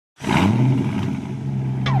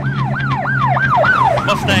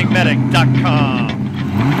MustangMedic.com.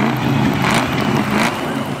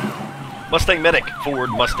 MustangMedic, Ford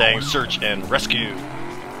Mustang Search and Rescue. In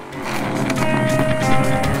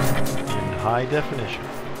high definition.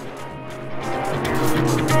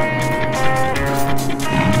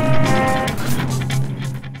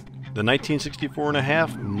 The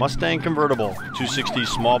 1964.5 Mustang Convertible 260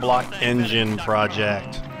 small block engine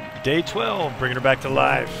project. Day 12, bringing her back to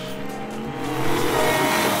life.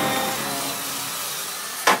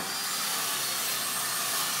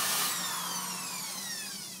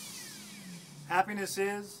 Happiness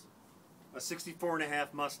is a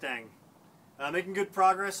 64.5 Mustang. Making good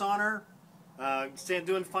progress on her.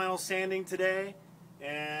 Doing final sanding today,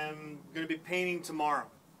 and going to be painting tomorrow.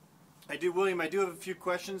 William, I do have a few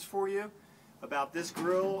questions for you about this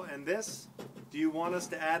grille and this. Do you want us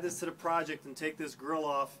to add this to the project and take this grille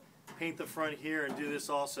off, paint the front here, and do this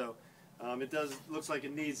also? Looks like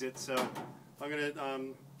it needs it, so I'm going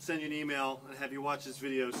to send you an email and have you watch this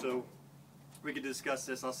video so we can discuss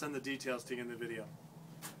this. I'll send the details to you in the video.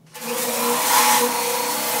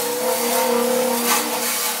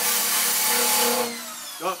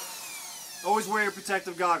 Oh, always wear your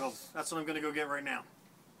protective goggles. That's what I'm going to go get right now.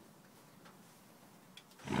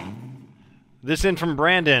 This in from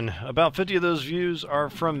Brandon. About 50 of those views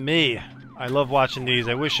are from me. I love watching these.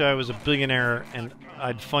 I wish I was a billionaire and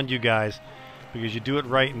I'd fund you guys because you do it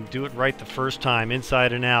right and do it right the first time,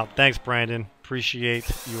 inside and out. Thanks, Brandon. Appreciate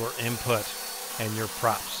your input and your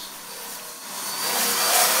props.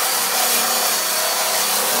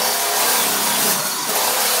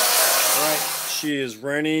 Alright, she is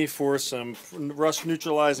ready for some rust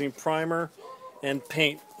neutralizing primer and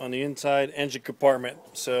paint on the inside engine compartment.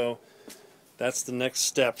 So that's the next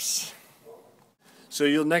steps. So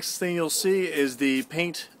next thing you'll see is the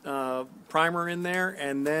paint primer in there,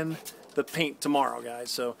 and then the paint tomorrow, guys.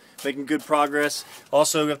 So making good progress.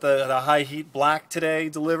 Also got the high heat black today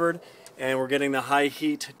delivered, and we're getting the high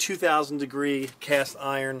heat 2,000 degree cast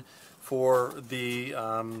iron for the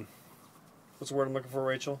what's the word I'm looking for,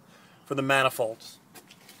 Rachel? For the manifolds.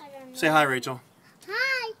 I don't know. Say hi, Rachel.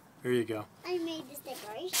 Hi. Here you go. I made this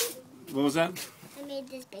decoration. What was that? I made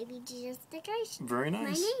this baby Jesus decoration. Very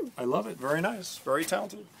nice. My name. I love it. Very nice. Very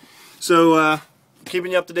talented. So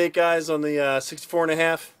keeping you up to date, guys, on the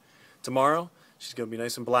 64.5. Tomorrow, she's going to be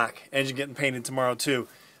nice and black. Engine getting painted tomorrow, too.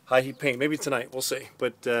 High heat paint. Maybe tonight. We'll see.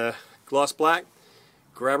 But gloss black,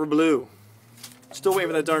 grabber blue. Still waiting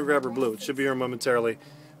for that darn grabber blue. It should be here momentarily.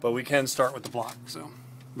 But we can start with the block. So,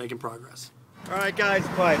 making progress. All right, guys.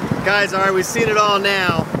 Quiet. Guys, all right, we've seen it all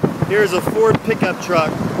now. Here's a Ford pickup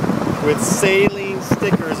truck with saline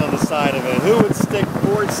stickers on the side of it. Who would stick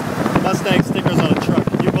Ford Mustang stickers on a truck?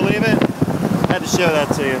 Can you believe it? I had to show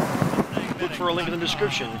that to you. Look for a link in the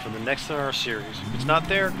description for the next in our series. If it's not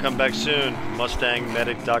there, come back soon.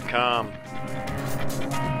 MustangMedic.com.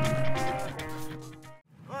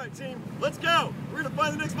 Alright, team, let's go! We're gonna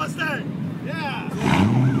find the next Mustang! Yeah!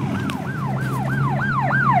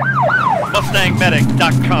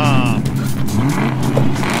 MustangMedic.com.